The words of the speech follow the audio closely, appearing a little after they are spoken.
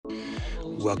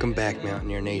Welcome back,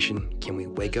 Mountaineer Nation. Can we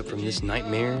wake up from this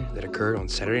nightmare that occurred on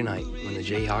Saturday night when the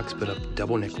Jayhawks put up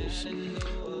double nickels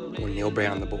on Neil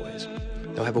Brown and the boys?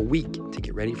 They'll have a week to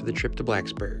get ready for the trip to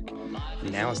Blacksburg,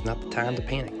 and now is not the time to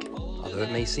panic. Although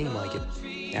it may seem like it,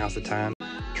 now's the time to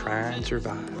try and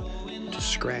survive, to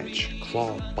scratch,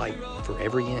 claw, bite for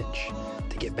every inch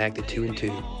to get back to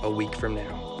 2-2 a week from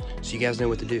now. So you guys know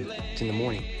what to do. It's in the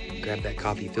morning. Grab that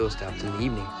coffee Philstouts. In the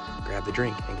evening, grab the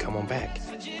drink and come on back,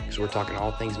 because we're talking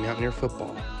all things Mountaineer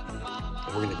football,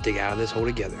 and we're going to dig out of this hole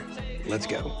together. Let's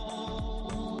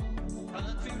go.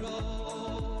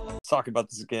 Talk about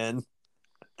this again.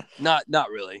 Not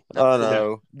really. Oh,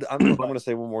 no. I'm going to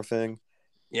say one more thing.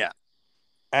 Yeah.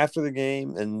 After the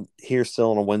game, and here still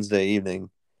on a Wednesday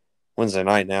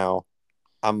night now,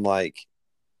 I'm like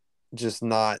just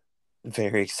not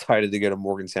very excited to go to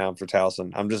Morgantown for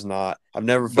Towson. I'm just not. I've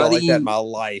never felt like that in my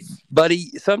life. Buddy,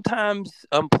 sometimes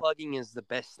unplugging is the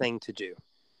best thing to do.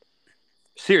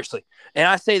 Seriously. And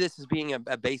I say this as being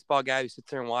a baseball guy who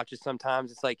sits there and watches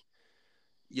sometimes. It's like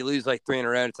you lose like 3 in a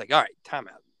row. It's like, all right,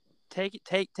 timeout. Take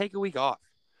a week off.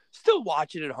 Still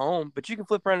watch it at home, but you can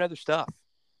flip around other stuff.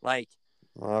 Like,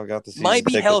 well, I've got the season might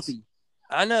be tickets. healthy.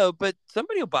 I know, but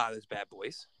somebody will buy those bad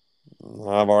boys.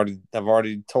 I've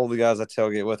already told the guys I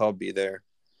tailgate with I'll be there.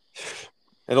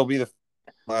 It'll be the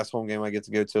last home game I get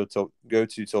to go to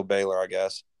till Baylor, I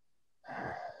guess.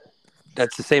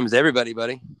 That's the same as everybody,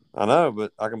 buddy. I know,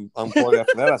 but I can unplug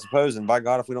after that, I suppose. And by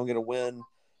God, if we don't get a win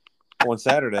on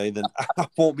Saturday, then I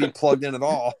won't be plugged in at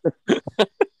all.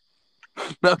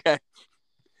 Okay.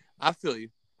 I feel you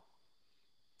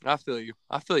on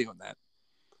that.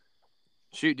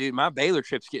 Shoot, dude, my Baylor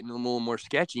trip's getting a little more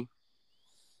sketchy.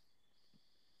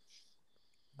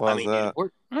 Why's that?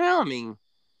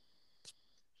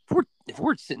 If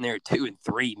we're sitting there at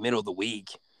 2-3 middle of the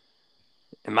week,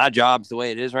 and my job's the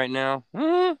way it is right now,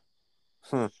 I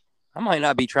might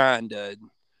not be trying to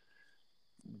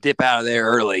dip out of there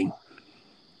early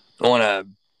on a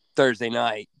Thursday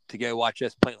night to go watch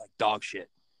us play like dog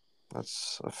shit.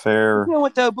 That's a fair. You know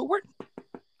what though? But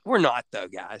we're not though,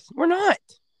 guys. We're not.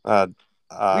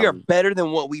 We are better than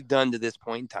what we've done to this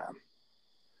point in time.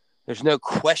 There's no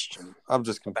question. I'm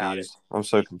just confused. I'm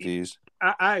so confused.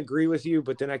 I agree with you,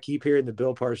 but then I keep hearing the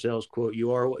Bill Parcells quote,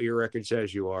 "You are what your record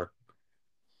says you are."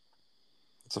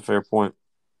 That's a fair point.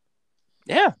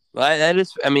 Yeah, that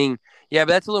is. I mean, yeah,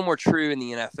 but that's a little more true in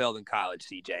the NFL than college,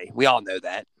 CJ. We all know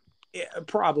that. Yeah,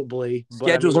 probably.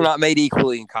 Schedules are not made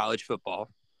equally in college football.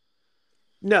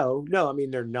 No, I mean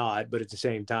they're not. But at the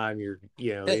same time,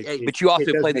 but you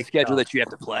also play the schedule that you have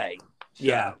to play. So.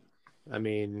 Yeah, I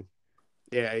mean,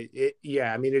 I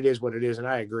mean it is what it is, and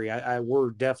I agree.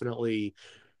 We're definitely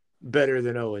better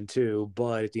than 0-2,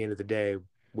 but at the end of the day,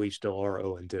 we still are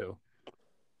 0-2.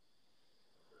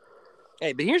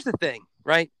 Hey, but here's the thing,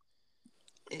 right?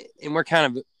 And we're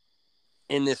kind of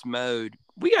in this mode.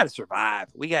 We got to survive.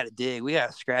 We got to dig. We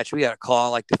got to scratch. We got to claw,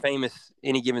 like the famous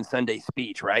Any Given Sunday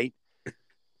speech, right?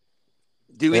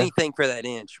 Do anything for that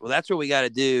inch. Well, that's what we got to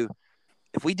do.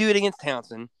 If we do it against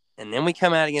Towson, and then we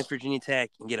come out against Virginia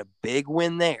Tech and get a big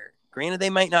win there, granted they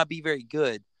might not be very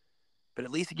good, but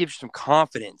at least it gives you some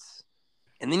confidence.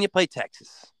 And then you play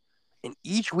Texas. And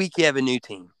each week you have a new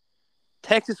team.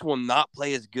 Texas will not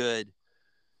play as good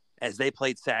as they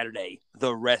played Saturday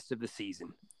the rest of the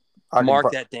season.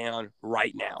 Mark that down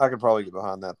right now. I could probably get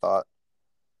behind that thought.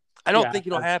 I don't think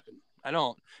it'll happen. I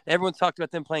don't. Everyone's talked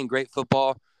about them playing great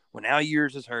football. Well, now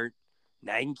yours is hurt.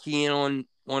 Now you can key in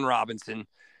on Robinson.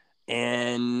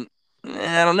 And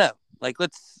I don't know. Like,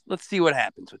 let's see what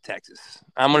happens with Texas.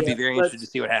 I'm going to be very interested to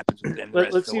see what happens with them.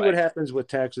 Let's see what happens with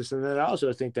Texas. And then I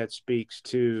also think that speaks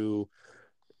to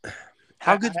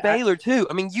how good's Baylor, too.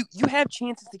 I mean, you have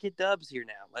chances to get dubs here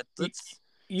now. Let's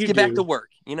get back to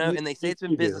work, and they say it's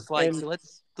been business-like, so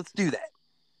let's do that.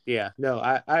 Yeah, no,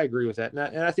 I agree with that.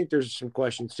 And I think there's some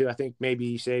questions, too. I think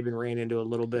maybe Saban ran into a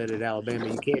little bit at Alabama.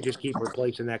 You can't just keep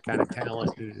replacing that kind of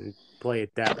talent and play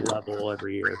at that level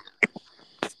every year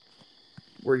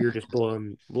where you're just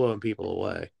blowing people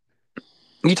away.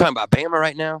 You talking about Bama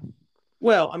right now?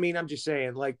 Well, I mean, I'm just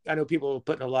saying, like, I know people are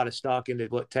putting a lot of stock into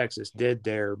what Texas did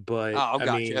there, but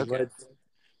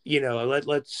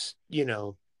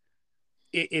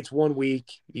it's 1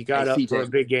 week. You got up for a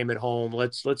big game at home.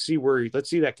 Let's see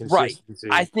that consistency.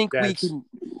 Right. I think we can.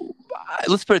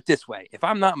 Let's put it this way: if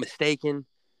I'm not mistaken,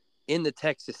 in the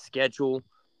Texas schedule,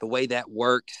 the way that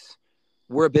works,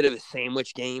 we're a bit of a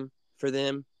sandwich game for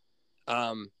them.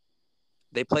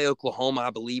 They play Oklahoma, I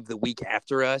believe, the week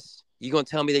after us. You gonna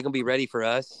tell me they're gonna be ready for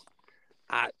us?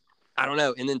 I don't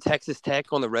know. And then Texas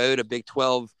Tech on the road, a Big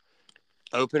 12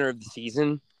 opener of the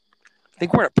season.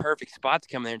 think we're in a perfect spot to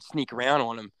come there and sneak around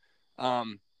on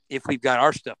them if we've got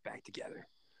our stuff back together.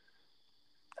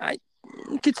 I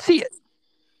could see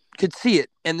it.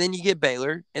 And then you get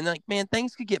Baylor, and like, man,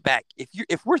 things could get back.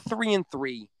 If we're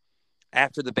 3-3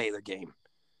 after the Baylor game,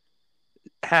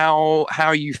 how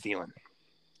are you feeling?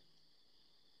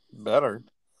 Better.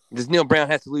 Does Neil Brown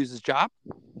have to lose his job?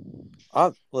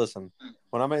 Listen,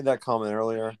 when I made that comment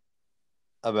earlier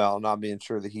about not being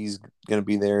sure that he's going to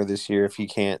be there this year if he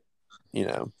can't,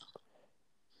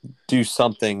 do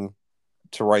something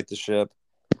to right the ship,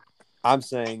 I'm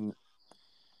saying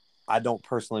I don't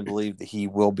personally believe that he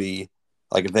will be.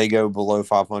 Like, if they go below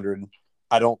 500,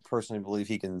 I don't personally believe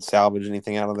he can salvage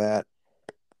anything out of that.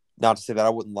 Not to say that I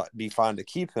wouldn't be fine to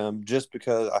keep him, just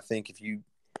because I think if you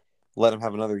let him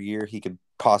have another year, he could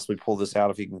possibly pull this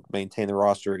out if he can maintain the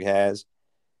roster he has.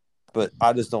 But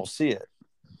I just don't see it.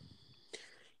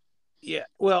 Yeah,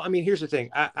 well, I mean, here's the thing.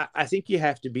 I think you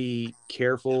have to be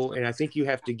careful, and I think you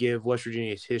have to give West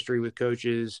Virginia's history with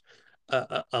coaches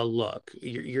a look.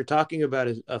 You're talking about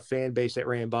a fan base that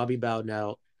ran Bobby Bowden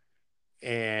out,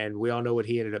 and we all know what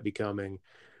he ended up becoming.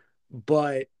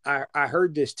 But I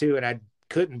heard this too, and I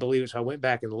couldn't believe it, so I went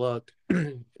back and looked.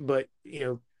 But,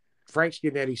 Frank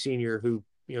Scanetti Sr., who,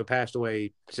 passed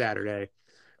away Saturday,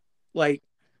 like,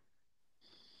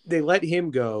 they let him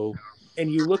go. And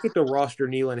you look at the roster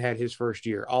Neyland had his first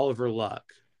year: Oliver Luck,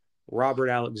 Robert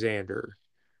Alexander,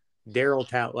 Daryl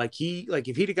Tout. Like,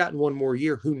 if he'd have gotten one more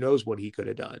year, who knows what he could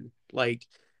have done. Like,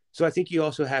 so I think you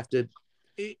also have to,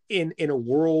 in a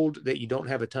world that you don't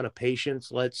have a ton of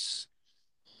patience, let's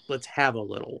have a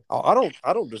little. I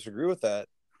don't disagree with that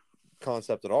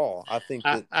concept at all. I think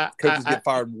that coaches get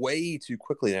fired way too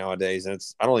quickly nowadays, and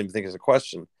I don't even think it's a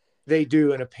question. They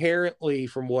do, and apparently,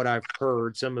 from what I've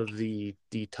heard, some of the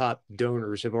top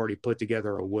donors have already put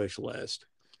together a wish list.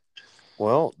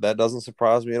 Well, that doesn't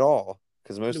surprise me at all,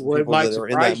 because most of the people that are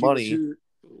in that money.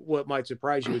 What might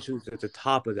surprise you is who's at the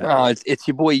top of that. Oh, it's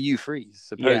your boy Hugh Freeze,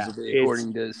 supposedly,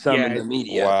 according to some in the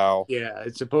media. Wow. Yeah,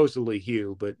 it's supposedly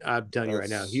Hugh, but I'm telling you right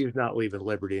now, Hugh's not leaving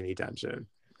Liberty anytime soon.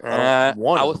 I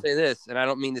will say this, and I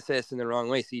don't mean to say this in the wrong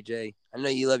way, CJ. I know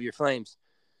you love your Flames.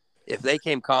 If they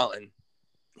came calling,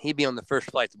 he'd be on the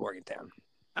first flight to Morgantown.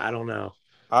 I don't know.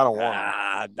 I don't want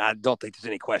him. I don't think there's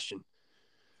any question.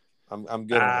 I'm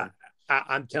good on him.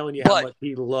 I'm telling you how much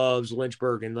he loves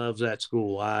Lynchburg and loves that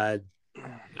school.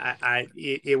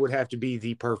 It would have to be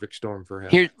the perfect storm for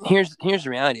him. Here's the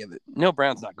reality of it. Neil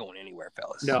Brown's not going anywhere,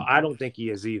 fellas. No, I don't think he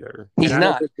is either. He's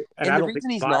not. And I don't think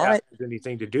he's not has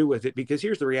anything to do with it, because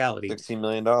here's the reality. $16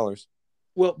 million.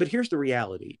 Well, but here's the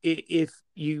reality. If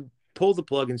you pull the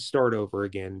plug and start over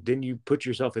again, then you put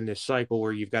yourself in this cycle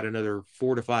where you've got another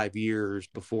 4 to 5 years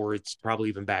before it's probably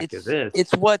even back to this.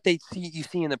 It's what you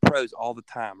see in the pros all the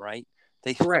time, right?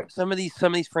 Correct. Some of these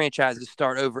franchises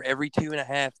start over every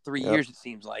 2.5, 3 years, it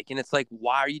seems like. And it's like,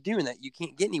 why are you doing that? You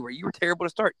can't get anywhere. You were terrible to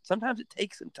start. Sometimes it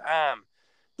takes some time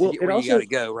to get where you got to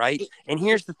go, right? And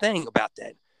here's the thing about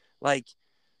that. Like,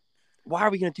 why are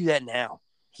we going to do that now?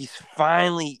 He's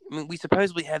finally – I mean, we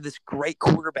supposedly have this great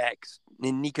quarterback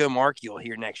in Nico Markiel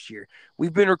here next year.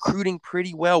 We've been recruiting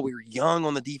pretty well. We were young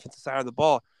on the defensive side of the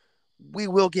ball. We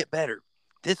will get better.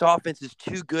 This offense is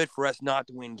too good for us not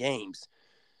to win games.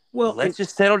 Well, let's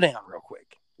just settle down real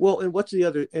quick. Well,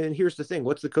 and here's the thing.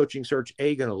 What's the coaching search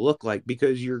going to look like?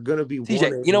 Because you're going to be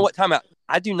CJ, you know what? Time out.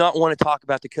 I do not want to talk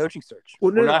about the coaching search.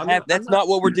 Well, that's not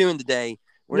what we're doing today.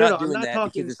 We're not doing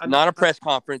that because it's not a press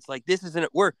conference. Like, this isn't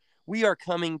 – we are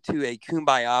coming to a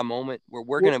kumbaya moment where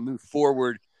we're going to move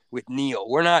forward with Neil.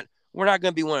 We're not going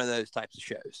to be one of those types of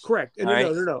shows. Correct.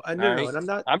 No. And I'm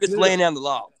not. I'm just laying down the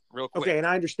law real quick. Okay, and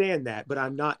I understand that, but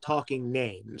I'm not talking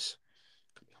names.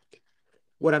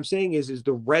 What I'm saying is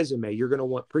the resume. You're going to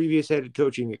want previous head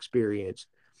coaching experience.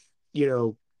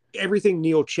 Everything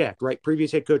Neil checked, right?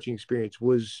 Previous head coaching experience,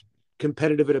 was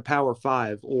competitive at a Power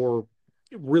 5 or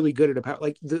really good at a power.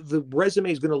 Like, the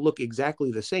resume is going to look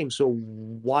exactly the same. So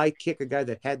why kick a guy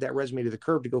that had that resume to the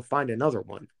curb to go find another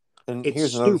one? And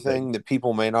here's another thing that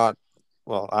people may not,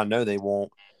 well, I know they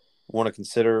won't want to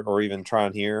consider or even try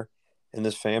and hear in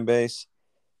this fan base.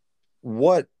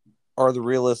 What are the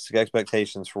realistic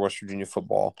expectations for West Virginia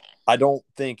football? I don't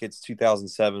think it's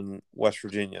 2007 West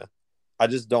Virginia. I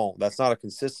just don't. That's not a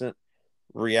consistent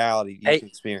reality you can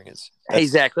experience. Hey,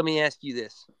 Zach, let me ask you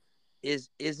this. Is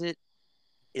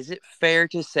it fair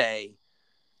to say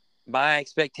my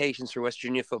expectations for West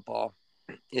Virginia football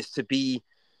is to be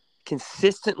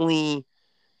consistently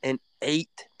an 8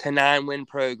 to 9 win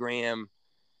program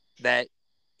that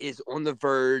is on the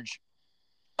verge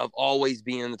of always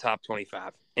being in the top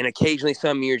 25? And occasionally,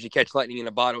 some years, you catch lightning in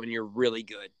a bottle and you're really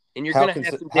good. And you're going to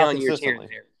have some down years here and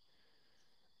there.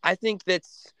 I think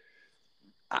that's.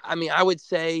 I mean, I would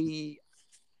say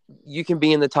you can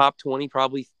be in the top 20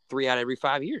 probably 3 out of every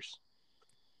 5 years.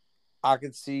 I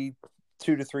could see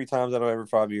 2 to 3 times out of every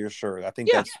 5 years. Sure, I think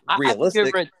Yeah, that's I think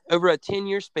realistic. over a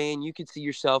 10-year span, you could see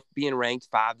yourself being ranked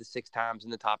 5 to 6 times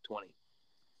in the top 20.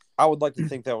 I would like to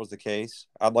think that was the case.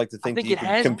 I'd like to think that you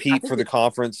could compete for the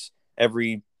conference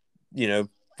every, 4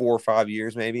 or 5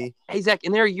 years, maybe. Hey, Zach,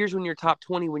 and there are years when you're top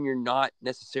 20 when you're not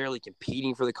necessarily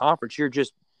competing for the conference.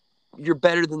 You're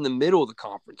better than the middle of the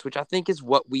conference, which I think is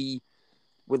what we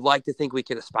would like to think we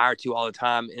could aspire to all the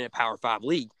time in a Power 5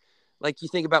 league. Like you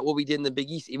think about what we did in the Big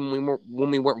East, even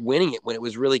when we weren't winning it, when it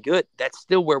was really good, that's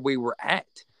still where we were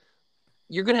at.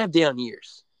 You're going to have down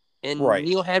years. And Right.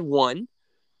 Neil had one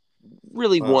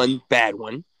bad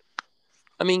one.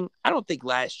 I mean, I don't think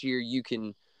last year you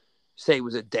can say it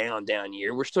was a down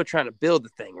year. We're still trying to build the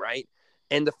thing, right?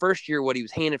 And the first year, what he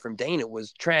was handed from Dana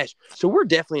was trash. So we're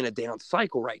definitely in a down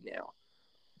cycle right now.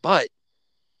 But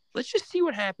let's just see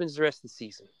what happens the rest of the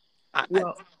season.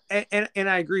 And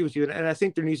I agree with you. And I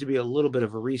think there needs to be a little bit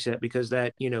of a reset because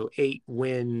that,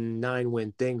 8-win,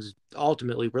 9-win things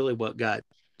ultimately really what got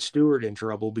Stewart in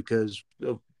trouble because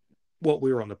of what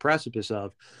we were on the precipice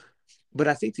of. But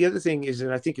I think the other thing is,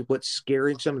 and I think what's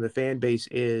scaring some of the fan base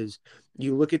is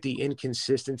you look at the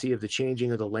inconsistency of the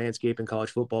changing of the landscape in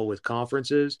college football with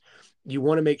conferences. You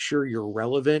want to make sure you're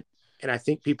relevant. And I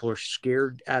think people are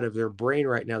scared out of their brain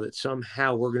right now that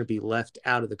somehow we're going to be left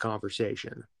out of the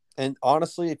conversation. And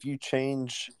honestly, if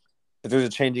there's a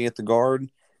changing at the guard,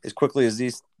 as quickly as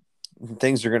these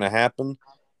things are going to happen,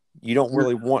 you don't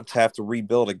really want to have to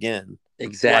rebuild again.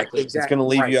 Exactly. It's going to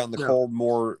leave you out in the cold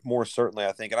more certainly,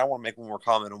 I think. And I want to make one more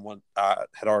comment on what I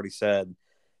had already said.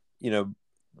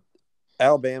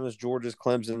 Alabama's, Georgia's,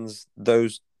 Clemson's,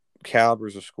 those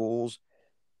calibers of schools,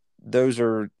 those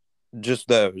are just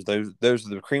those. Those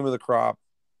are the cream of the crop,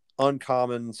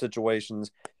 uncommon situations.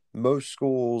 Most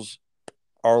schools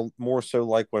are more so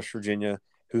like West Virginia,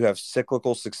 who have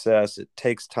cyclical success. It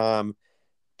takes time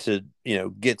to,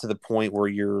 get to the point where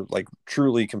you're like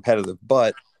truly competitive.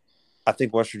 But I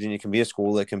think West Virginia can be a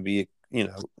school that can be,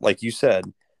 like you said,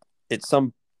 it's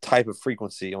some type of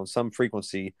frequency,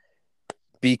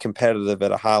 be competitive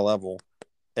at a high level.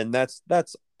 And that's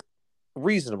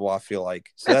reasonable, I feel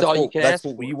like. So that's all you can ask for.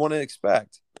 That's what you want to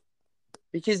expect.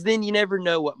 Because then you never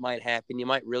know what might happen. You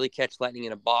might really catch lightning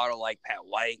in a bottle like Pat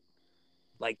White.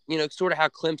 Like, sort of how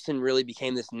Clemson really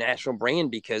became this national brand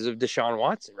because of Deshaun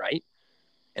Watson, right?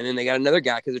 And then they got another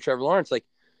guy because of Trevor Lawrence. Like,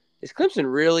 is Clemson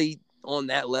really on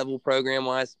that level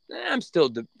program-wise? That's still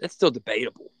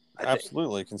debatable.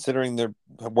 Absolutely. Considering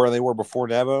where they were before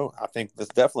Dabo, I think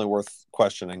that's definitely worth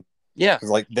questioning. Yeah.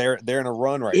 Because, like, they're in a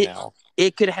run right now.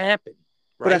 It could happen.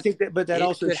 Right? But I think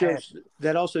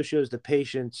that also shows the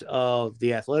patience of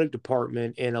the athletic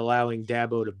department in allowing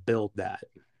Dabo to build that.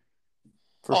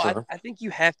 For sure. I think you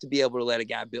have to be able to let a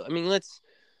guy build. I mean,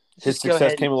 his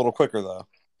success came a little quicker though,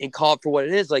 and call it for what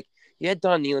it is. Like, you had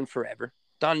Don Nehlen forever.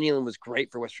 Don Nehlen was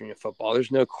great for West Virginia football.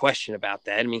 There's no question about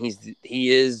that. I mean,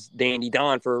 he is Dandy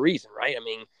Don for a reason, right? I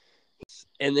mean,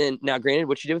 and then now, granted,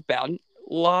 what you did with Bowden,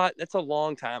 that's a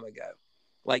long time ago.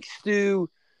 Like Stu,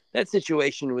 that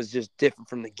situation was just different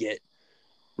from the get.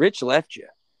 Rich left you,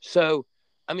 so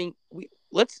I mean,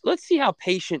 let's see how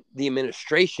patient the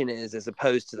administration is as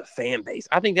opposed to the fan base.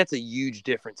 I think that's a huge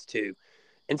difference too.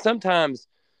 And sometimes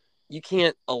you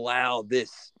can't allow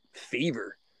this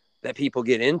fever that people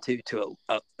get into to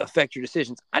affect your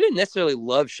decisions. I didn't necessarily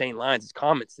love Shane Lyons'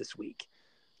 comments this week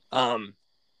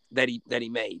that he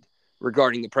made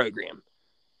regarding the program.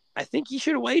 I think he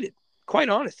should have waited, quite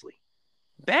honestly.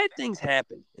 Bad things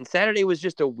happen, and Saturday was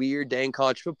just a weird day in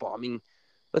college football. I mean,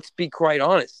 let's be quite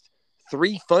honest.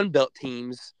 3 Fun Belt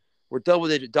teams were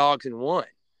double-digit dogs in one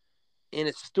in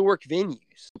historic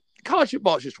venues. College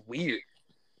football is just weird.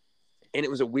 And it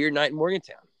was a weird night in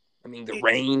Morgantown. I mean, the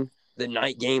rain, the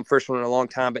night game, first one in a long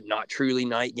time, but not truly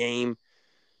night game.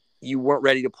 You weren't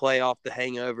ready to play off the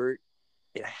hangover.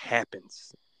 It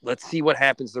happens. Let's see what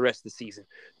happens the rest of the season.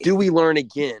 Do we learn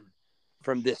again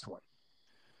from this one?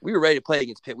 We were ready to play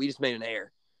against Pitt. We just made an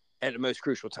error at the most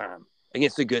crucial time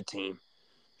against a good team.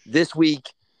 This week,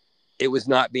 it was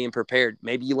not being prepared.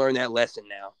 Maybe you learn that lesson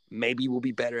now. Maybe we'll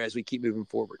be better as we keep moving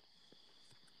forward.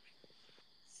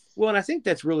 Well, and I think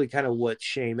that's really kind of what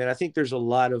Shane, and I think there's a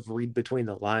lot of read between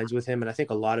the lines with him. And I think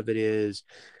a lot of it is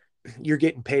you're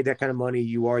getting paid that kind of money.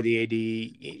 You are the AD.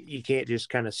 You can't just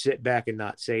kind of sit back and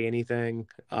not say anything.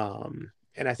 And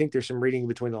I think there's some reading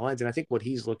between the lines. And I think what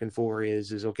he's looking for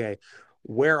is okay,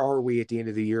 where are we at the end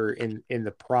of the year in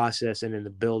the process and in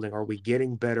the building? Are we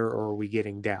getting better or are we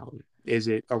getting down?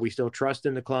 Are we still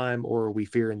trusting the climb or are we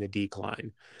fearing the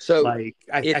decline? So I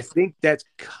think that's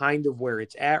kind of where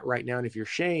it's at right now. And if you're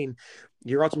Shane,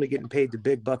 you're ultimately getting paid the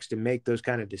big bucks to make those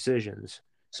kind of decisions.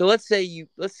 So let's say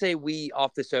we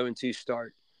off this 0-2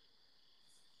 start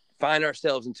find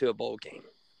ourselves into a bowl game,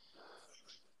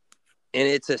 and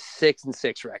it's a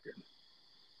 6-6 record.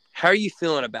 How are you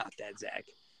feeling about that, Zach?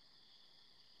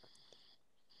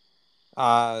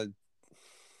 I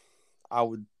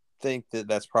would think that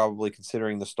that's probably,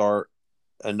 considering the start,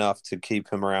 enough to keep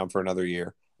him around for another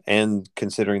year, and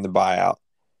considering the buyout,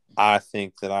 I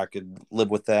think that I could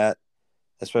live with that,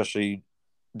 especially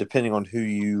depending on who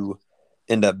you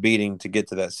end up beating to get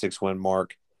to that 6-win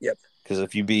mark. Yep. Because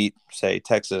if you beat, say,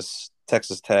 Texas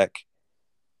Tech,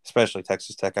 especially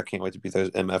Texas Tech, I can't wait to beat those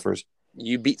MFers.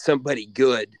 You beat somebody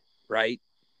good, right?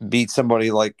 Beat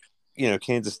somebody like,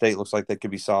 Kansas State looks like they could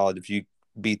be solid. If you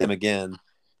beat them again,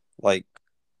 like,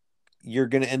 you're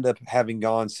going to end up having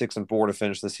gone 6-4 to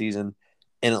finish the season,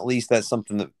 and at least that's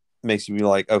something that makes you be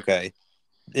like, okay,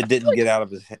 it didn't get out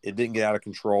of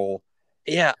control.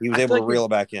 Yeah, he was able to reel it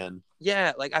back in.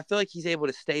 Yeah, I feel like he's able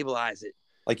to stabilize it.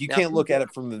 Like, you can't look at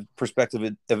it from the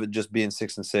perspective of it just being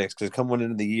 6-6, because coming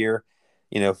into the year,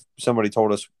 if somebody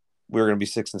told us we were going to be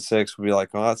 6-6, we'd be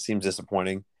like, well, that seems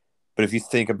disappointing. But if you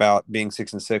think about being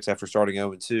 6-6 after starting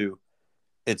 0-2,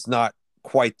 it's not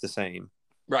quite the same.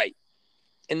 Right.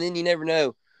 And then you never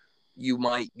know. You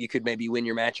could maybe win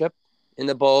your matchup in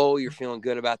the bowl. You're feeling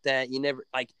good about that. You never,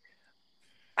 I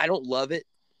don't love it,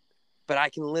 but I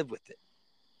can live with it.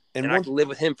 And I can live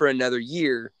with him for another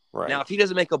year. Right. Now, if he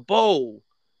doesn't make a bowl,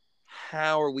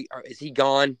 is he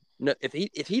gone? No, if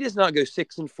he does not go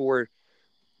 6-4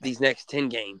 these next 10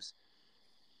 games,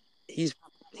 if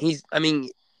he's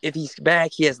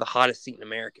back, he has the hottest seat in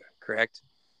America, correct?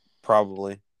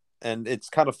 Probably. And it's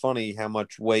kind of funny how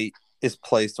much weight is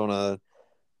placed on a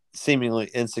seemingly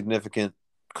insignificant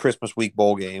Christmas week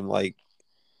bowl game. Like,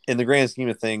 in the grand scheme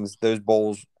of things, those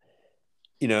bowls,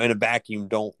 in a vacuum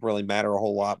don't really matter a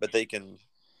whole lot, but they can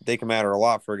matter a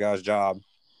lot for a guy's job.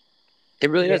 It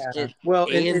really does.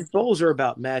 And bowls are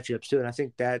about matchups too, and I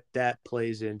think that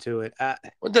plays into it.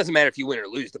 It doesn't matter if you win or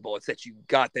lose the bowl; it's that you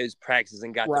got those practices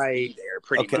and got to be there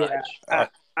pretty much. Yeah,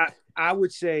 I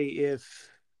would say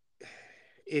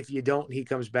if you don't, he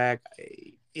comes back.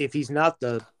 If he's not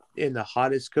in the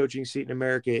hottest coaching seat in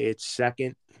America, it's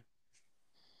second.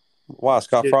 Wow,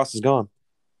 Scott Frost is gone.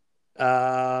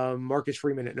 Marcus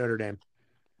Freeman at Notre Dame.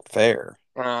 Fair.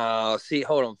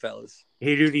 Hold on, fellas.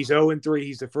 Hey, dude, he's 0-3.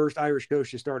 He's the first Irish coach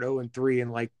to start 0-3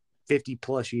 in 50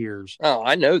 plus years. Oh,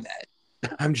 I know that.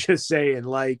 I'm just saying,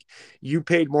 you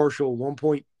paid Marshall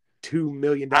 $1.2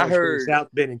 million for the South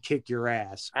Bend and kicked your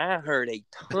ass. I heard a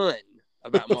ton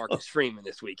about Marcus Freeman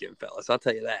this weekend, fellas. I'll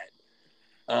tell you that.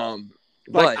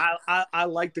 But I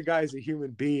like the guy as a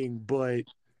human being, but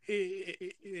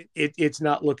it's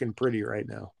not looking pretty right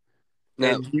now.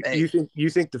 No, and you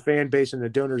think the fan base and the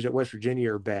donors at West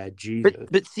Virginia are bad? Jesus.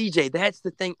 But CJ, that's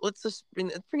the thing. Let's just bring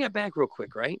it back real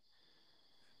quick, right?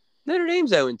 Notre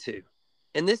Dame's 0-2,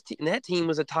 and that team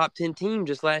was a top 10 team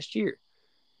just last year.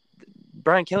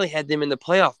 Brian Kelly had them in the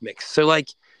playoff mix, so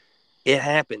it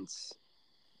happens.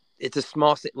 It's a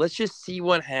small. Let's just see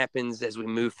what happens as we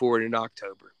move forward into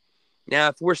October. Now,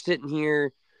 if we're sitting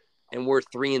here and we're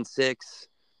 3-6,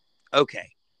 okay.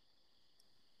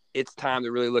 It's time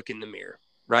to really look in the mirror,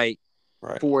 right?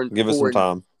 Right. Give us some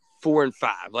time. 4 and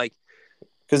 5,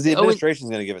 because the administration's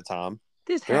going to give it time.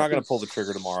 They're not going to pull the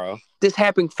trigger tomorrow. This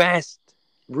happened fast,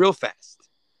 real fast,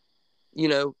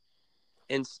 and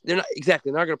they're not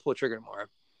going to pull the trigger tomorrow.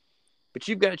 But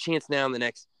you've got a chance now in the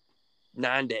next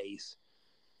 9 days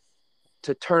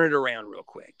to turn it around real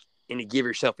quick and to give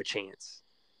yourself a chance.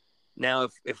 Now,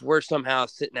 if we're somehow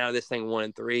sitting out of this thing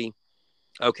 1-3,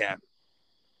 okay.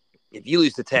 If you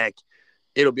lose to Tech,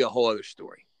 it'll be a whole other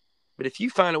story. But if you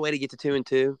find a way to get to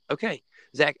 2-2, okay.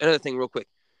 Zach, another thing real quick.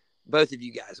 Both of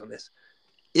you guys on this.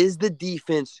 Is the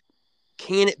defense,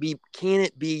 can it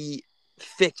be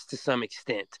fixed to some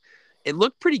extent? It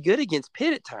looked pretty good against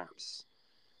Pitt at times.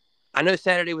 I know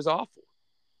Saturday was awful.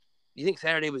 You think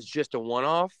Saturday was just a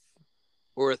one-off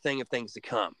or a thing of things to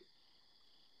come?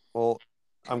 Well,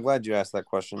 I'm glad you asked that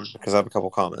question because I have a couple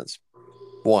comments.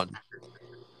 One,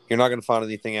 you're not going to find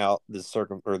anything out this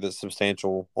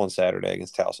substantial on Saturday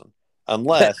against Towson,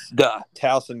 unless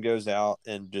Towson goes out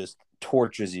and just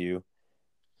torches you,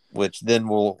 which then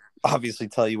will obviously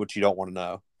tell you what you don't want to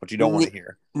know, what you don't want to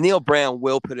hear. Neil Brown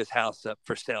will put his house up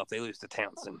for sale if they lose to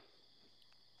Towson.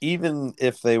 Even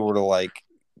if they were to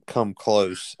come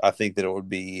close, I think that it would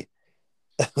be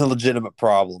a legitimate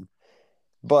problem.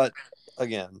 But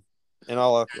again, in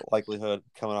all likelihood,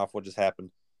 coming off what just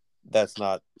happened, that's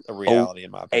not a reality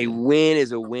in my A opinion. win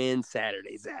is a win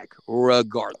Saturday, Zach,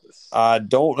 regardless. I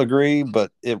don't agree,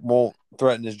 but it won't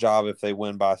threaten his job if they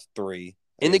win by 3.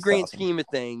 In the against grand Towson. scheme of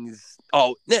things,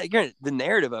 granted, the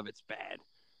narrative of it's bad.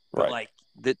 But Right.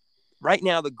 right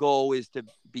now, the goal is to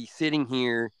be sitting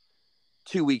here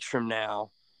 2 weeks from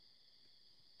now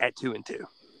at 2-2.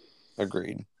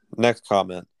 Agreed. Next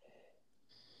comment.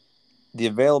 The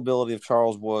availability of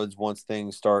Charles Woods once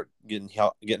things start getting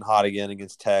hot again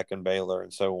against Tech and Baylor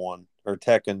and so on, or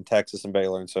Tech and Texas and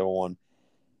Baylor and so on,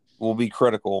 will be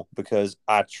critical because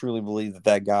I truly believe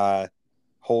that guy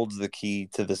holds the key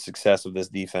to the success of this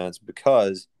defense.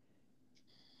 Because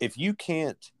if you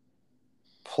can't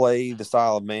play the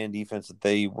style of man defense that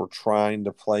they were trying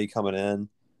to play coming in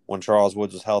when Charles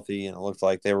Woods was healthy and it looked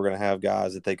like they were going to have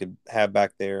guys that they could have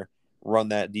back there run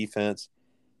that defense,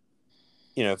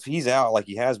 if he's out like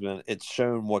he has been, it's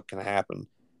shown what can happen.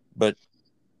 But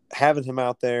having him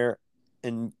out there,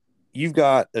 and you've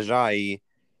got Ajayi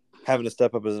having to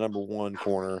step up as a number 1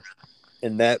 corner,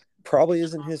 and that probably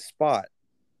isn't his spot.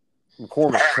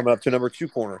 McCormick coming up to number 2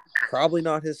 corner, probably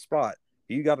not his spot.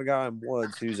 You got a guy in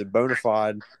Woods who's a bona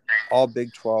fide all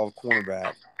Big 12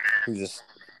 cornerback, who's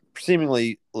a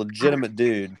seemingly legitimate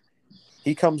dude.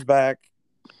 He comes back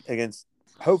against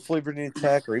hopefully Virginia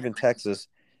Tech or even Texas.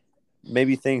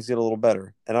 Maybe things get a little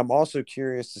better. And I'm also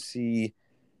curious to see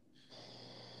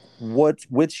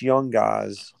which young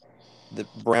guys that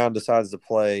Brown decides to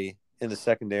play in the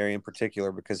secondary in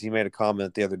particular, because he made a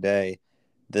comment the other day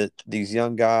that these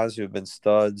young guys who have been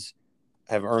studs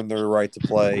have earned their right to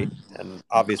play. And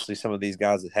obviously some of these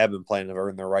guys that have been playing have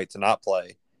earned their right to not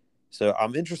play. So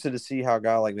I'm interested to see how a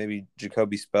guy like maybe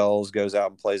Jacoby Spells goes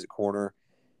out and plays at corner.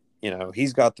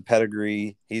 He's got the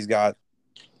pedigree. He's got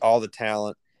all the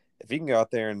talent. If he can go out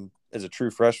there and as a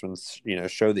true freshman,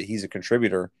 show that he's a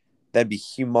contributor, that'd be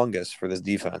humongous for this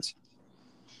defense.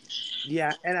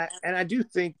 Yeah, and I do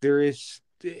think it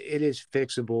is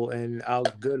fixable, and I'll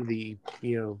go to the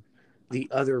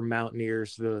other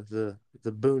Mountaineers, the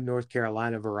Boone, North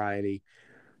Carolina variety.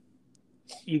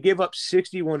 You give up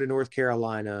 61 to North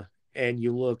Carolina, and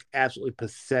you look absolutely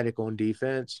pathetic on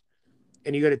defense.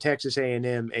 And you go to Texas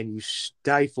A&M and you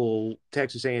stifle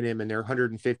Texas A&M and their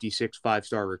 156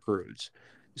 5-star recruits.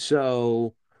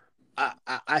 So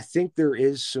I think there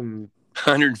is some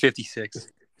 156.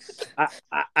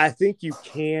 I think you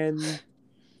can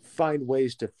find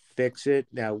ways to fix it.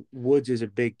 Now, Woods is a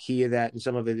big key of that, and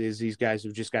some of it is these guys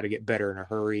have just got to get better in a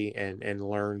hurry and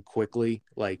learn quickly,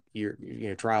 like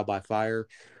trial by fire.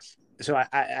 So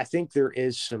I think there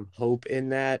is some hope in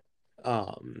that.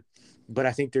 But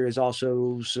I think there is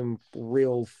also some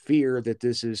real fear that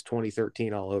this is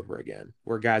 2013 all over again,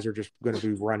 where guys are just going to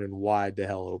be running wide the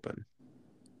hell open.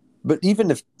 But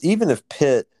even if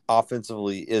Pitt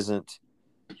offensively isn't,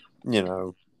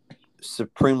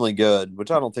 supremely good,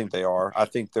 which I don't think they are, I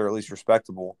think they're at least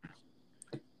respectable.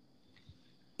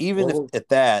 If at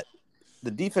that,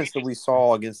 the defense that we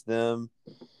saw against them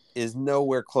is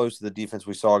nowhere close to the defense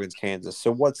we saw against Kansas. So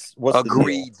what's agreed,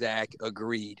 the deal? Zach?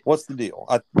 Agreed. What's the deal?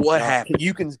 What happened?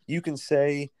 You can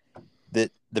say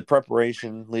that the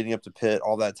preparation leading up to Pitt,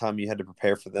 all that time you had to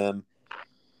prepare for them.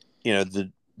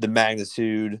 The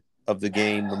magnitude of the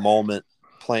game, the moment,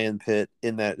 playing Pitt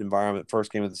in that environment, first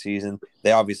game of the season,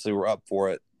 they obviously were up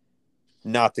for it.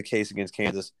 Not the case against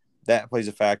Kansas. That plays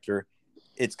a factor.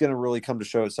 It's going to really come to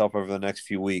show itself over the next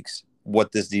few weeks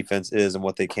what this defense is and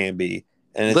what they can be.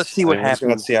 And let's see what happens.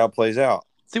 Let's see how it plays out.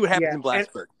 See what happens in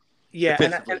Blacksburg.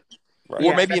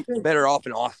 Right. Maybe better off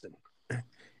in Austin.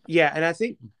 Yeah, and I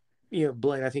think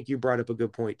Blaine, I think you brought up a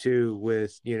good point too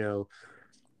with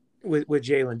with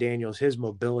Jalen Daniels. His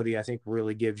mobility, I think,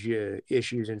 really gives you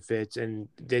issues and fits, and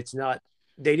it's not.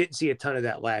 They didn't see a ton of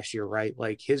that last year, right?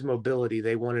 Like his mobility,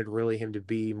 they wanted really him to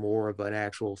be more of an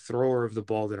actual thrower of the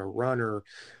ball than a runner,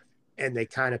 and they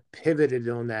kind of pivoted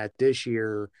on that this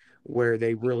year, where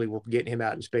they really were getting him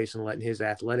out in space and letting his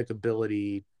athletic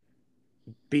ability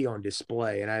be on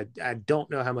display. And I don't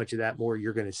know how much of that more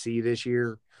you're going to see this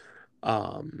year.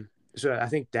 So I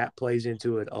think that plays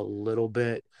into it a little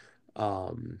bit.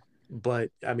 But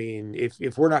I mean,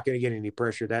 if we're not going to get any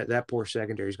pressure, that poor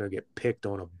secondary is going to get picked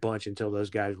on a bunch until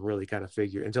those guys really kind of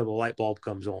until the light bulb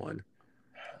comes on.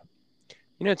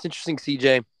 It's interesting,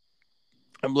 CJ.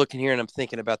 I'm looking here and I'm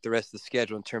thinking about the rest of the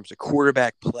schedule in terms of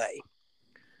quarterback play.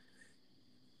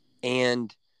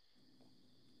 And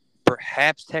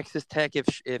perhaps Texas Tech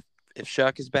if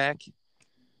Shuck is back.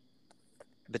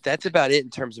 But that's about it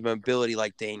in terms of mobility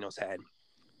like Daniels had.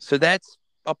 So that's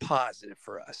a positive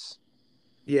for us.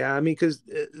 Yeah, I mean, because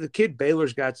the kid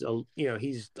Baylor's got,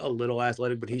 he's a little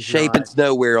athletic, but he's Shapen's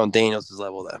nowhere on Daniels'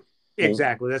 level, though.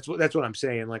 Exactly. That's what I'm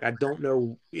saying. Like, I don't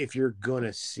know if you're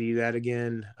gonna see that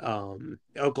again.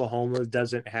 Oklahoma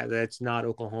doesn't have that's not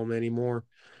Oklahoma anymore.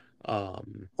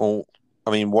 Well,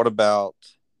 I mean, what about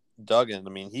Duggan? I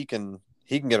mean, he can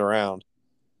get around.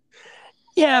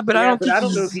 Yeah, but I don't think I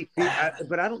don't know if he's.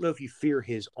 but I don't know if you fear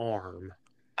his arm.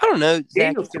 I don't know, Zach.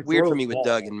 Daniels It's can weird for throw me the with ball.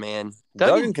 Duggan, man.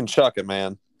 Duggan can chuck it,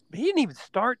 man. He didn't even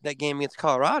start that game against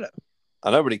Colorado.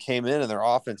 I know, but he came in and their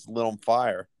offense lit on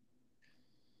fire.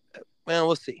 Well,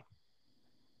 we'll see.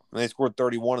 And they scored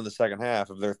 31 in the second half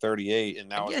of their 38,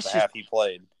 and that was the half he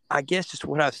played. I guess just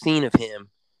what I've seen of him,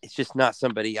 it's just not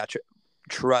somebody I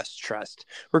trust.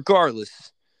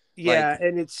 Regardless. Yeah,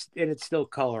 and it's still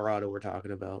Colorado we're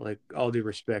talking about. Like, all due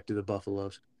respect to the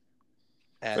Buffaloes.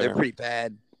 They're pretty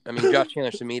bad. I mean, Josh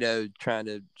Chandler-Samito trying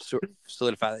to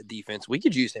solidify that defense. We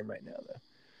could use him right now,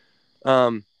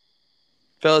 though.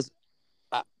 Fellas,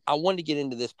 I wanted to get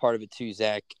into this part of it too,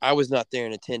 Zach. I was not there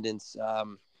in attendance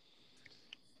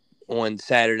on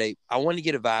Saturday. I wanted to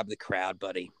get a vibe of the crowd,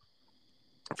 buddy.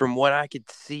 From what I could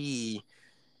see,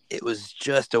 it was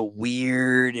just a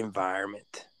weird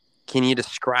environment. Can you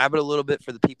describe it a little bit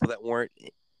for the people that weren't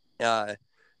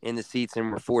in the seats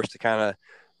and were forced to kind of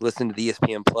listen to the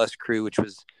ESPN Plus crew, which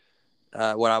was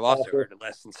what I've also heard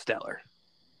less than stellar?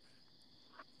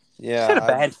 Yeah.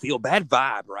 It's had a bad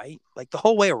vibe, right? Like the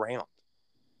whole way around.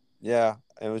 Yeah.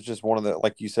 It was just one of the,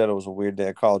 like you said, it was a weird day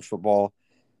of college football.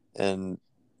 And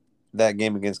that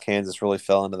game against Kansas really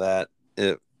fell into that.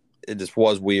 It just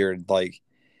was weird. Like,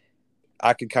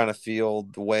 I could kind of feel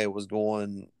the way it was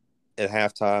going at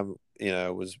halftime. You know,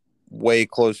 it was way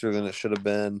closer than it should have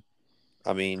been.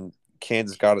 I mean,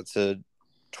 Kansas got it to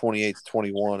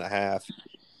 28-21 at half,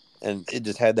 and it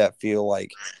just had that feel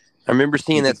like. I remember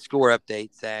seeing that score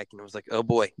update, Zach, and it was like, oh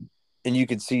boy. And you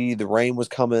could see the rain was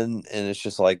coming, and it's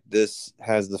just like, this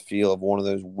has the feel of one of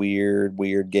those weird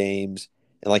games.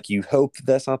 And like, you hope that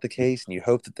that's not the case, and you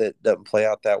hope that that doesn't play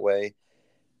out that way.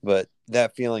 But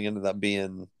that feeling ended up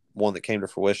being one that came to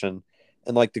fruition.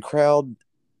 And like the crowd,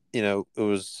 you know, it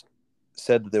was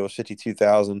said that there was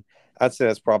 52,000. I'd say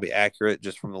that's probably accurate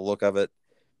just from the look of it.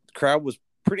 The crowd was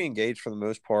pretty engaged for the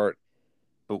most part.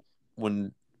 But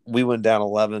when we went down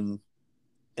 11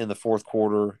 in the fourth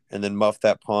quarter and then muffed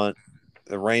that punt,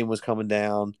 the rain was coming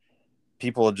down.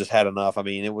 People had just had enough. I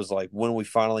mean, it was like, when are we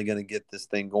finally going to get this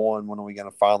thing going? When are we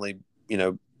going to finally, you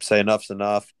know, say enough's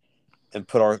enough and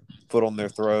put our foot on their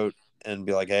throat and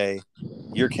be like, hey,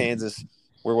 you're Kansas,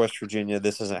 we're West Virginia,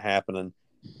 this isn't happening.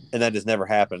 And that just never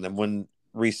happened. And when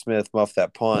Reese Smith muffed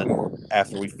that punt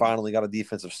after we finally got a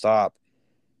defensive stop,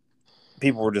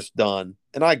 people were just done.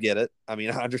 And I get it. I mean,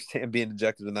 I understand being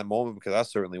ejected in that moment because I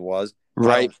certainly was.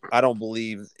 Right. I don't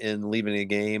believe in leaving a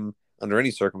game under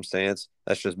any circumstance.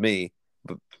 That's just me.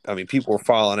 But, I mean, people were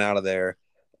falling out of there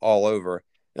all over.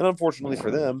 And unfortunately for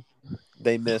them,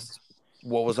 they missed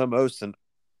what was almost an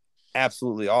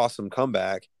absolutely awesome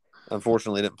comeback.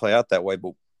 Unfortunately, it didn't play out that way.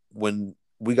 But when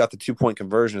we got the 2-point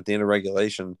conversion at the end of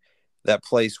regulation, that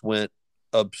place went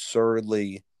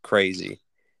absurdly crazy.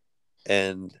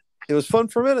 And it was fun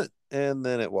for a minute, and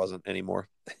then it wasn't anymore.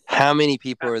 How many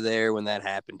people were there when that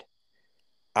happened?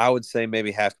 I would say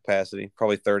maybe half capacity,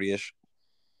 probably 30-ish.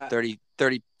 30,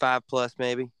 35 plus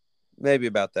maybe? Maybe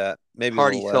about that. Maybe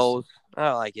Party a little souls.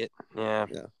 I like it. Yeah.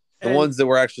 The ones that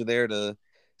were actually there to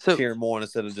cheer more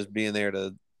instead of just being there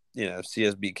to, you know, see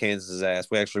us beat Kansas's ass.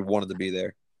 We actually wanted to be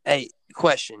there. Hey,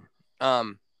 question.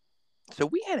 So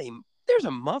there's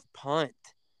a muff punt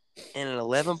and an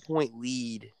 11-point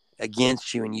lead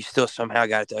against you, and you still somehow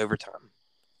got it to overtime.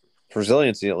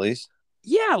 Resiliency, at least.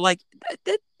 Yeah, like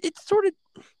that. It's sort of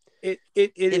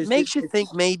it makes you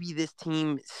think maybe this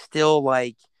team still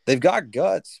like they've got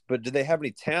guts, but do they have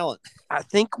any talent? I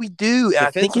think we do.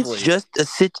 I think it's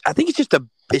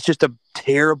just a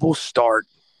terrible start.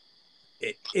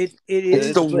 It's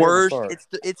the worst.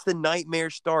 It's the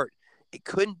nightmare start. It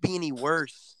couldn't be any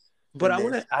worse. But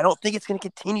I don't think it's going to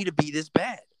continue to be this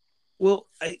bad. Well,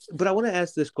 but I want to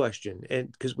ask this question,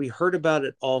 and because we heard about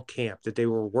it all camp that they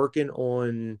were working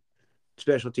on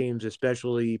special teams,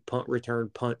 especially punt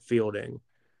return, punt fielding.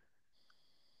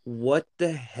 What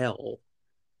the hell?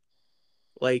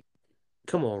 Like,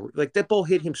 come on! Like, that ball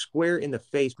hit him square in the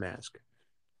face mask.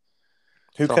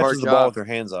 Who catches the ball with their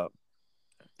hands up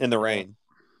in the rain?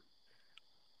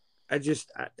 That's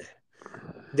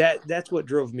what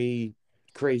drove me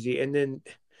crazy. And then,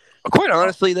 quite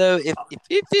honestly, though,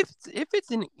 if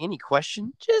it's in any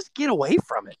question, just get away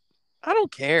from it. I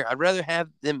don't care. I'd rather have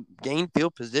them gain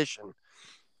field position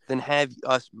than have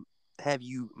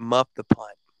you muff the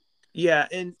punt. Yeah,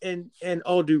 and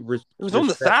all due respect, it was on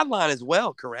the sideline as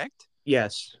well, correct?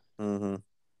 Yes. Mm-hmm.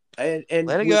 And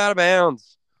Let it go out of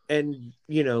bounds. And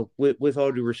with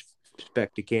all due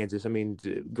respect to Kansas, I mean,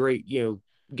 great,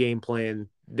 game plan.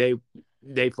 They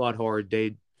fought hard.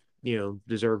 They,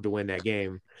 deserved to win that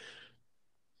game.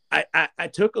 I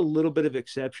took a little bit of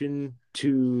exception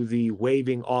to the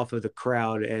waving off of the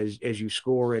crowd as you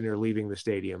score and they're leaving the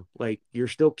stadium. Like, you're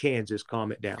still Kansas,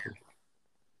 calm it down.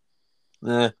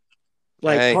 Like,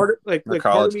 Hey, part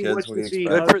of me wants to see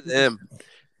good for them.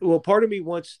 Well, part of me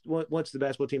wants the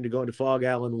basketball team to go into Fog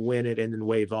Allen, win it, and then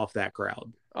wave off that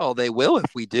crowd. Oh, they will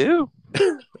if we do.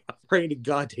 I'm praying to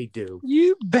God they do.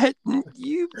 You bet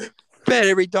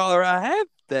every dollar I have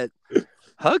that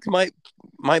Hugs might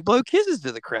blow kisses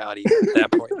to the crowd even at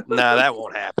that point. Nah, that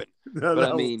won't happen. No,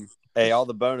 but I mean, hey, all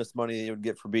the bonus money you would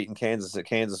get for beating Kansas at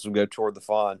Kansas would go toward the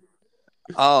fund.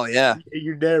 Oh yeah,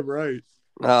 you're dead right.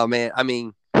 Oh man, I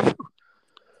mean,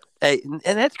 hey, and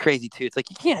that's crazy too. It's like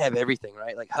you can't have everything,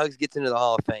 right? Like Hugs gets into the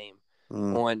Hall of Fame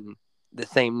on the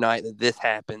same night that this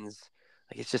happens.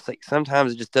 Like it's just like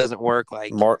sometimes it just doesn't work.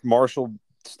 Like Marshall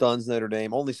stuns Notre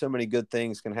Dame. Only so many good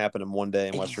things can happen in one day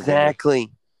in West Virginia.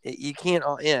 Exactly. You can't.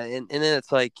 Yeah, and then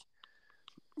it's like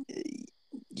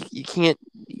you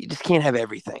just can't have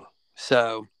everything.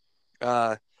 So,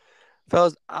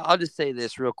 fellas, I'll just say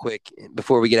this real quick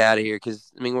before we get out of here,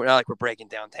 because I mean we're not like we're breaking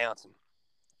down Townsend.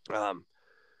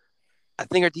 I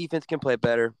think our defense can play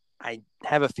better. I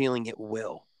have a feeling it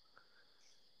will.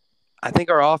 I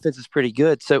think our offense is pretty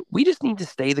good, so we just need to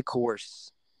stay the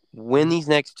course, win these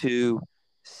next two,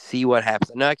 see what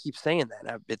happens. I know I keep saying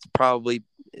that. It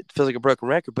feels like a broken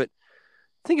record, but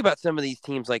think about some of these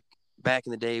teams like back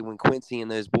in the day when Quincy and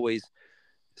those boys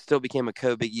still became a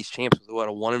co-Big East champs with a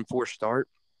 1-4 start.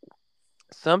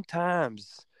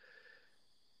 Sometimes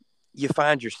you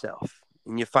find yourself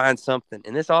and you find something,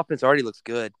 and this offense already looks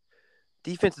good.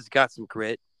 Defense has got some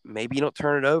grit. Maybe you don't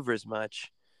turn it over as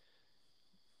much.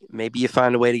 Maybe you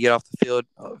find a way to get off the field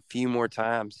a few more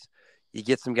times. You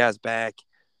get some guys back.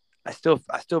 I still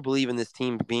believe in this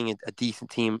team being a decent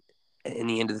team in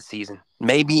the end of the season.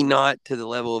 Maybe not to the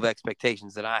level of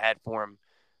expectations that I had for them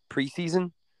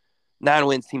preseason. 9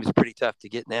 wins seems pretty tough to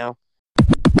get now.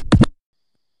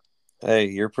 Hey,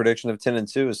 your prediction of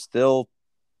 10-2 is still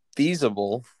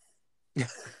feasible.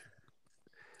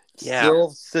 Yeah.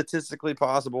 Still statistically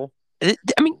possible. I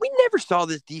mean, we never saw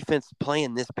this defense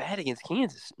playing this bad against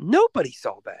Kansas. Nobody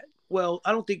saw that. Well,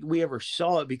 I don't think we ever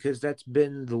saw it because that's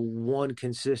been the one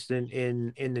consistent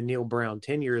in the Neil Brown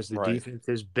tenure is the defense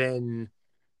has been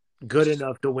good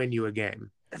enough to win you a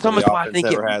game. That's almost why I think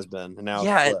it has been, and now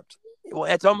it's flipped. Well,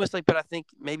 it's almost like, but I think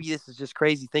maybe this is just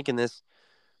crazy thinking this,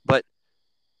 but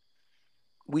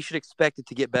we should expect it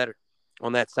to get better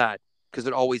on that side because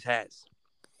it always has.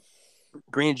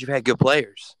 Granted, you've had good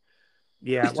players.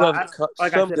 Yeah, some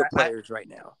good players right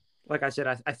now. Like I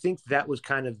said, I think that was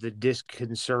kind of the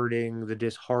disconcerting, the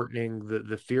disheartening,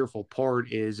 the fearful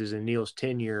part is in Neil's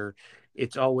tenure,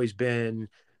 it's always been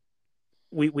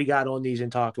we got on these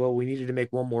and talked, well, we needed to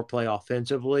make one more play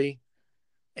offensively.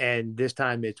 And this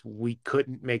time we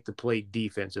couldn't make the play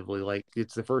defensively. Like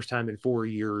it's the first time in 4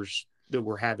 years that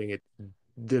we're having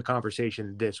the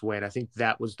conversation this way. And I think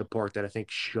that was the part that I think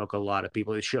shook a lot of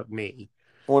people. It shook me.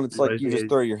 Well, it's like you just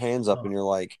throw your hands up and you're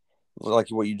like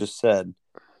what you just said.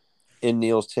 In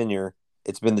Neil's tenure,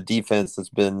 it's been the defense that's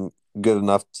been good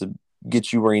enough to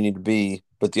get you where you need to be,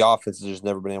 but the offense has just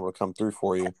never been able to come through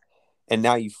for you. And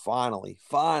now you finally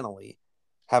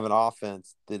have an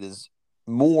offense that is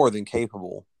more than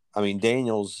capable. I mean,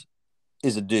 Daniels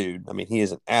is a dude. I mean, he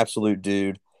is an absolute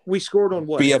dude. We scored on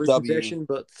what? BFW every possession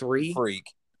but 3?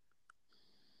 Freak.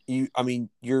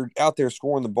 You're out there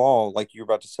scoring the ball like you're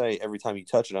about to say every time you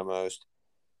touch it almost,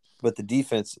 but the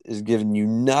defense is giving you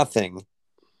nothing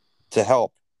to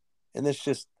help. And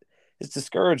it's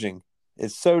discouraging.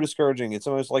 It's so discouraging. It's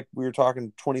almost like we were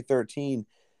talking 2013,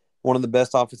 one of the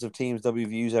best offensive teams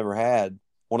WVU's ever had,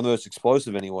 one of the most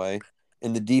explosive anyway,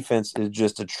 and the defense is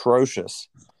just atrocious.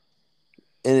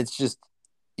 And it's just,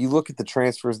 you look at the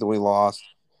transfers that we lost,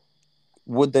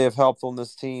 would they have helped on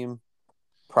this team?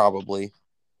 Probably.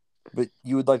 But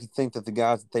you would like to think that the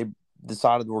guys that they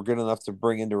decided were good enough to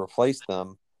bring in to replace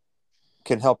them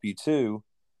can help you too.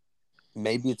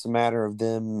 Maybe it's a matter of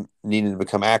them needing to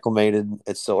become acclimated.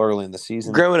 It's still early in the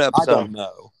season. Growing up, I don't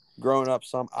know.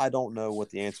 I don't know what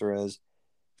the answer is,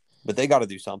 but they got to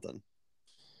do something.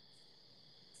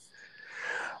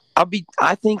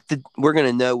 I think that we're going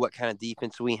to know what kind of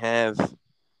defense we have.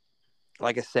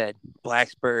 Like I said,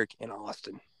 Blacksburg and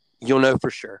Austin. You'll know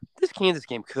for sure. This Kansas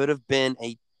game could have been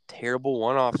a terrible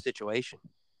one-off situation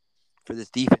for this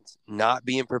defense, not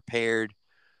being prepared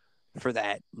for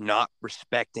that, not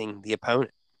respecting the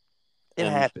opponent. It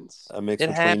And happens. A mix It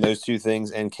between happens. those two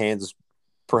things and Kansas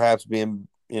perhaps being,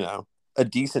 a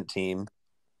decent team.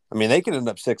 I mean, they could end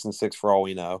up 6-6 for all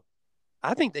we know.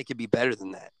 I think they could be better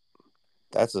than that.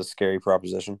 That's a scary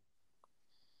proposition.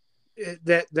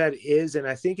 That is, and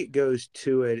I think it goes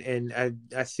to it. And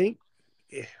I think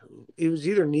it was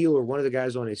either Neil or one of the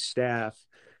guys on his staff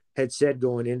had said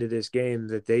going into this game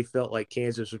that they felt like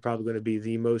Kansas was probably going to be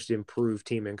the most improved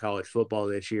team in college football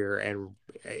this year, and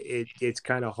it's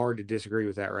kind of hard to disagree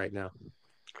with that right now.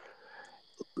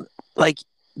 Like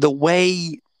the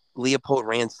way Leopold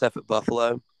ran stuff at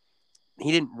Buffalo,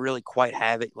 he didn't really quite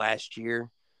have it last year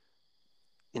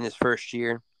in his first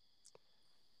year,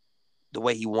 the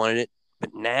way he wanted it.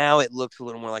 But now it looks a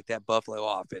little more like that Buffalo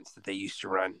offense that they used to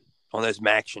run on those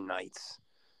Maction nights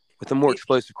with a more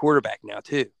explosive quarterback now,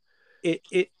 too. Correct.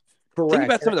 Think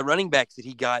about some of the running backs that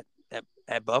he got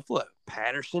at Buffalo.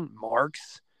 Patterson,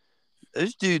 Marks.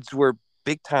 Those dudes were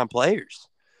big-time players.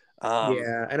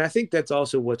 Yeah, and I think that's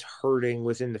also what's hurting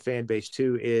within the fan base,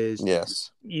 too, is Yes.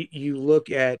 you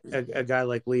look at a guy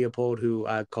like Leopold, who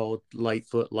I called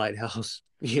Lightfoot Lighthouse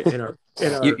in our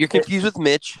You're confused with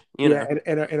Mitch. In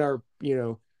our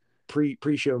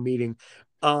pre-show meeting.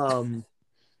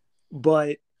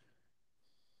 But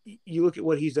you look at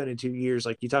what he's done in 2 years.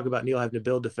 Like you talk about Neil having to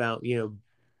build the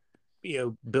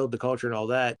build the culture and all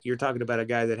that. You're talking about a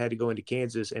guy that had to go into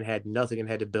Kansas and had nothing and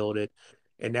had to build it.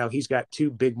 And now he's got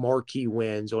 2 big marquee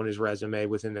wins on his resume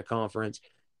within the conference.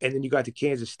 And then you got to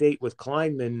Kansas State with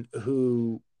Kleinman,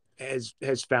 who has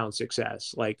found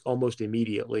success like almost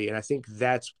immediately. And I think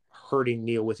that's hurting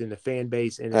Neil within the fan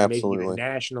base and then maybe even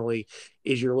nationally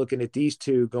is you're looking at these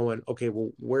two going, okay,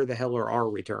 well, where the hell are our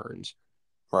returns?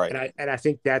 Right. And I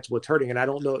think that's what's hurting. And I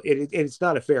don't know, it's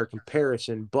not a fair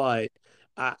comparison, but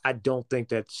I don't think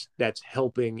that's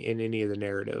helping in any of the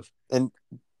narrative. And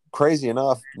crazy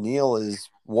enough, Neil is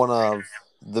one of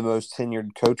the most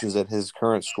tenured coaches at his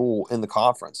current school in the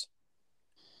conference.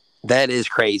 That is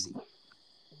crazy.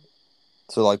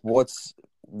 So like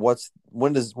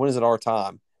when is it our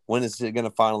time? When is it going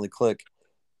to finally click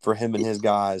for him and his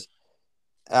guys?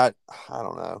 I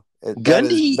don't know.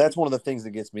 Gundy, that's one of the things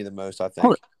that gets me the most, I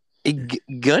think.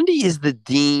 Gundy is the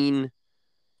dean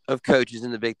of coaches in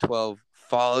the Big 12,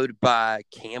 followed by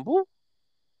Campbell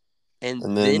and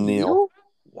then Neil.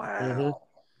 Wow. Mm-hmm.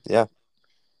 Yeah.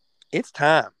 It's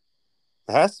time.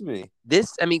 It has to be.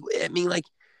 I mean, like,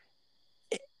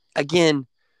 again,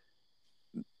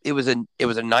 it was a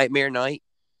nightmare night,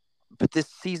 but this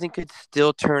season could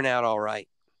still turn out all right.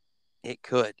 It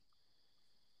could.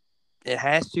 It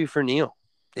has to for Neil.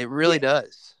 It really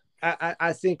does.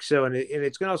 I think so, and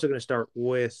it's also going to start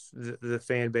with the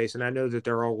fan base, and I know that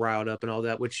they're all riled up and all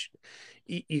that, which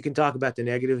you can talk about the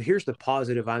negative. Here's the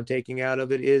positive I'm taking out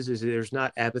of it is there's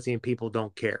not apathy and people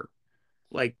don't care.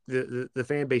 Like the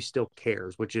fan base still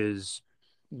cares, which is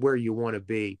where you want to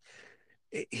be.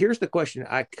 Here's the question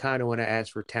I kind of want to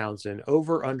ask for Townsend: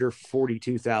 over under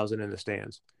 42,000 in the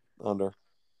stands? Under.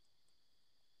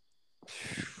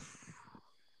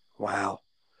 Wow.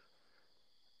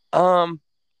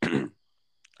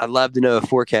 I'd love to know a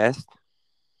forecast.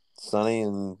 Sunny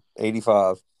and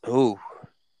 85. Oh,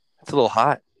 that's a little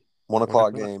hot. 1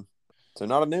 o'clock game. So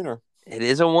not a nooner. It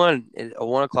is a 1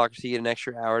 o'clock, so you get an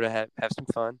extra hour to have some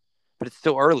fun. But it's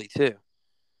still early, too.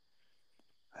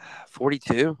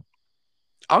 42?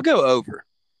 I'll go over.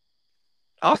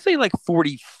 I'll say like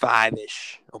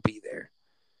 45-ish will be there.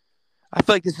 I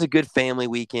feel like this is a good family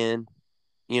weekend,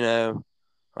 although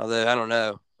I don't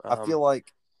know. I feel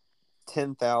like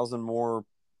 10,000 more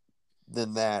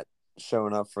than that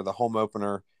showing up for the home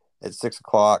opener at 6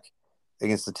 o'clock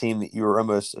against the team that you were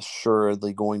almost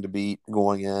assuredly going to beat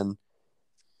going in.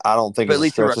 I don't think it's a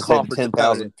stretch to say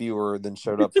 10,000 fewer than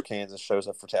showed up for Kansas shows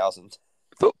up for Towson.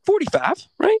 45,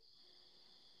 right?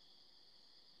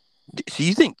 So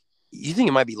you think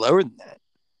it might be lower than that?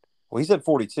 Well, he said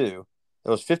 42. It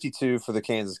was 52 for the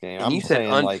Kansas game. And you said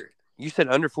under. You said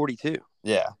under 42.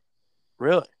 Yeah.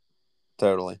 Really?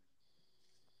 Totally.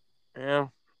 Yeah.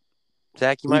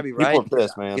 Zach, you might be right. People are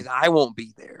pissed, man. Because I won't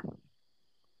be there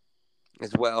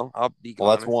as well. I'll be gone.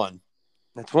 Well, that's one.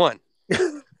 That's one.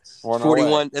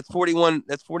 41. That's 41.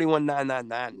 That's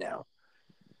 41,999 now.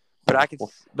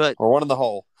 But we're one in the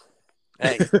hole.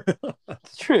 Hey,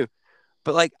 it's true.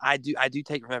 But like I do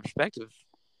take from that perspective.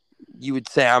 You would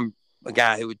say I'm a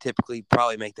guy who would typically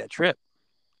probably make that trip.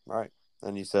 Right.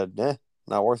 And you said,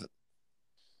 not worth it.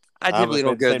 I typically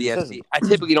don't go to the FC. I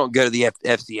typically don't go to the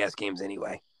FCS games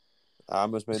anyway. I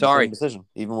almost made the same decision,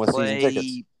 even with season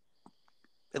tickets.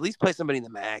 At least play somebody in the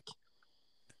MAC.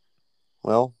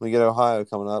 Well, we get Ohio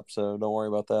coming up, so don't worry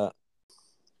about that.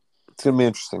 It's going to be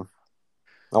interesting.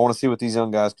 I want to see what these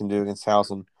young guys can do against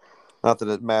Towson. Not that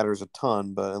it matters a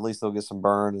ton, but at least they'll get some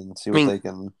burn and see what they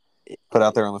can put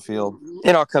out there on the field.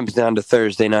 It all comes down to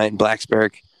Thursday night in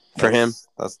Blacksburg for him.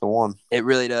 That's the one. It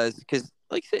really does, because,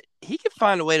 like I said, he could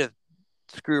find a way to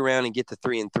screw around and get to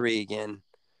 3-3 again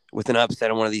with an upset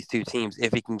on one of these two teams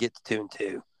if he can get to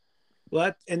 2-2.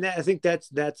 Well, I think that's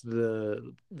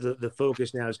the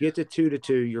focus now is get to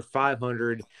 2-2. You're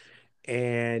 500,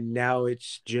 and now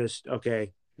it's just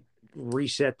okay.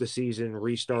 Reset the season,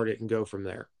 restart it, and go from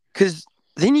there. Because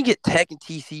then you get Tech and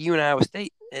TCU and Iowa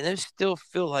State, and those still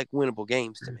feel like winnable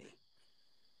games to me.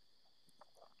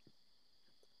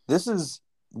 This is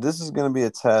going to be a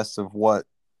test of what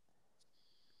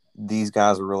these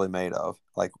guys are really made of.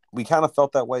 Like, we kind of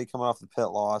felt that way coming off the Pitt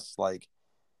loss. Like,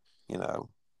 you know,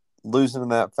 losing in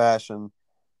that fashion,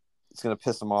 it's going to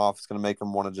piss them off. It's going to make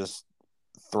them want to just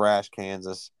thrash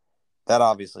Kansas. That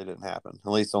obviously didn't happen,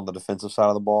 at least on the defensive side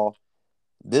of the ball.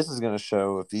 This is going to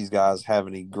show if these guys have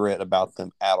any grit about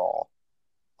them at all.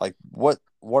 Like, what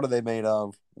are they made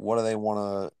of? What do they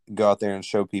want to go out there and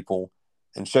show people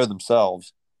and show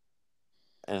themselves?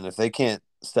 And if they can't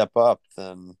step up,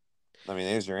 then, I mean,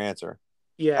 there's your answer.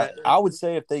 Yeah. I would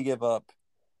say if they give up,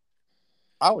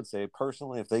 I would say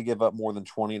personally, if they give up more than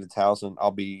 20 to Towson, I'll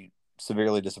be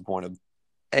severely disappointed.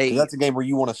 Hey, that's a game where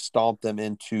you want to stomp them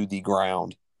into the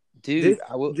ground. Dude,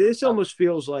 this almost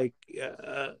feels like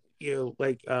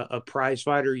like a prize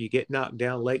fighter. You get knocked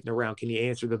down late in the round. Can you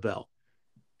answer the bell?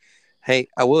 Hey,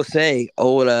 I will say,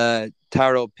 old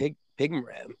Tyrell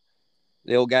Pigmaram,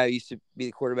 the old guy who used to be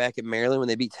the quarterback at Maryland when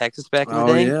they beat Texas back in the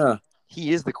day. Oh, yeah.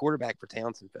 He is the quarterback for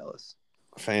Towson, fellas.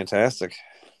 Fantastic.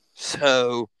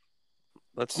 So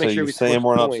let's make sure we saying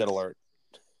we're on points. upset alert.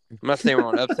 I'm not saying we're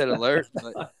on upset alert,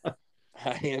 but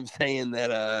I am saying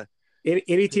that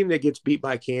any team that gets beat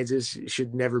by Kansas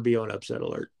should never be on upset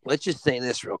alert. Let's just say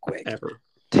this real quick. Ever.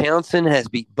 Towson has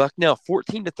beat Bucknell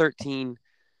 14-13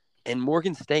 and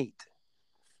Morgan State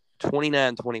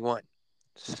 29-21.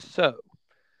 So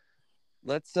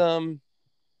let's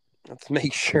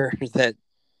make sure that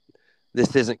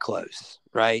this isn't close,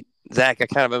 right? Zach, I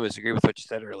kind of almost agree with what you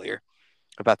said earlier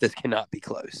about this cannot be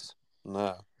close.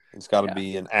 No, it's got to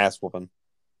be an ass whooping.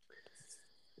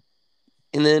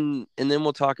 And then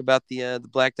we'll talk about the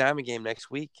Black Diamond game next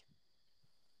week.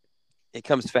 It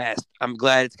comes fast. I'm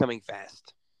glad it's coming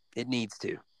fast. It needs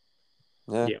to.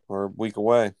 Yeah, we're a week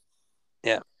away.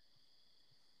 Yeah.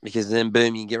 Because then,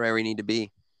 boom, you get right where you need to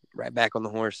be. Right back on the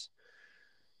horse.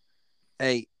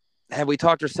 Hey, have we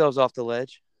talked ourselves off the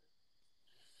ledge?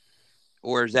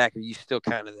 Or, Zach, are you still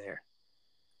kind of there?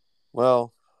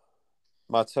 Well,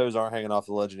 my toes aren't hanging off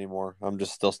the ledge anymore. I'm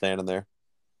just still standing there.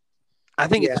 I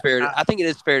think it's fair. I think it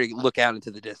is fair to look out into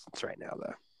the distance right now,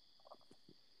 though.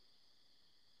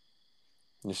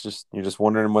 You're just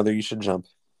wondering whether you should jump.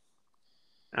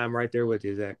 I'm right there with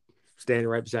you, Zach. Standing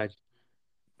right beside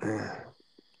you.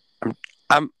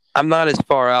 I'm not as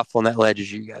far off on that ledge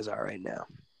as you guys are right now.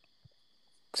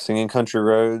 Singing country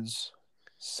roads,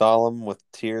 solemn with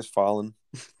tears falling.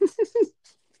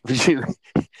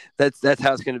 That's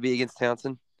how it's going to be against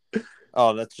Towson.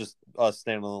 Oh, that's just us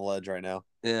standing on the ledge right now.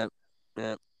 Yeah.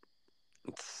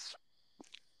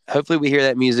 Hopefully we hear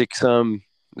that music some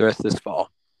the rest of this fall.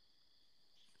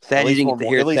 Sad you didn't get to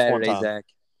hear it Saturday, Zach.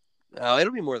 Oh,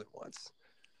 it'll be more than once.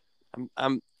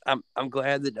 I'm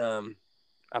glad that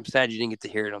I'm sad you didn't get to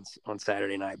hear it on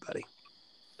Saturday night, buddy.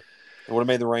 It would have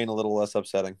made the rain a little less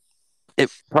upsetting.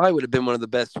 It probably would have been one of the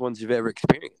best ones you've ever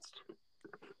experienced.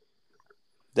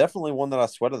 Definitely one that I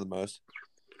sweated the most.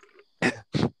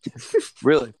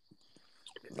 Really?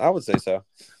 I would say so.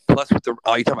 Plus, you're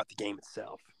talking about the game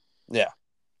itself. Yeah.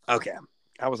 Okay.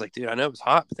 I was like, dude, I know it was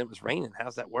hot, but then it was raining.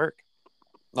 How's that work?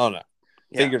 Oh, no.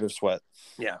 Yeah. Figurative sweat.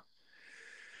 Yeah.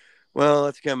 Well,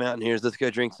 let's go Mountaineers. Let's go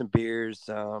drink some beers.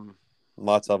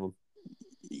 Lots of them.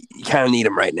 You kind of need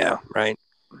them right now, right?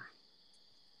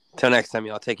 Till next time,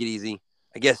 y'all. Take it easy.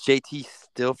 I guess JT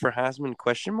still for Heisman?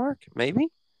 Question mark? Maybe.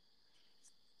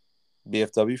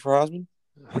 BFW for Heisman?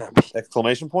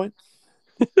 Exclamation point?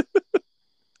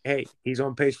 Hey, he's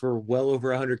on pace for well over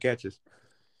 100 catches.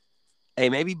 Hey,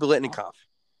 maybe Biletnikoff.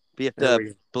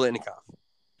 BFW, Biletnikoff.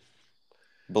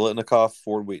 Biletnikoff,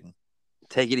 Ford Wheaton.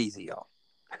 Take it easy, y'all.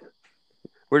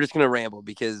 We're just going to ramble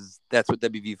because that's what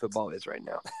WVU football is right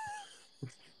now.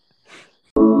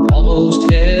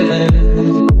 Almost heaven.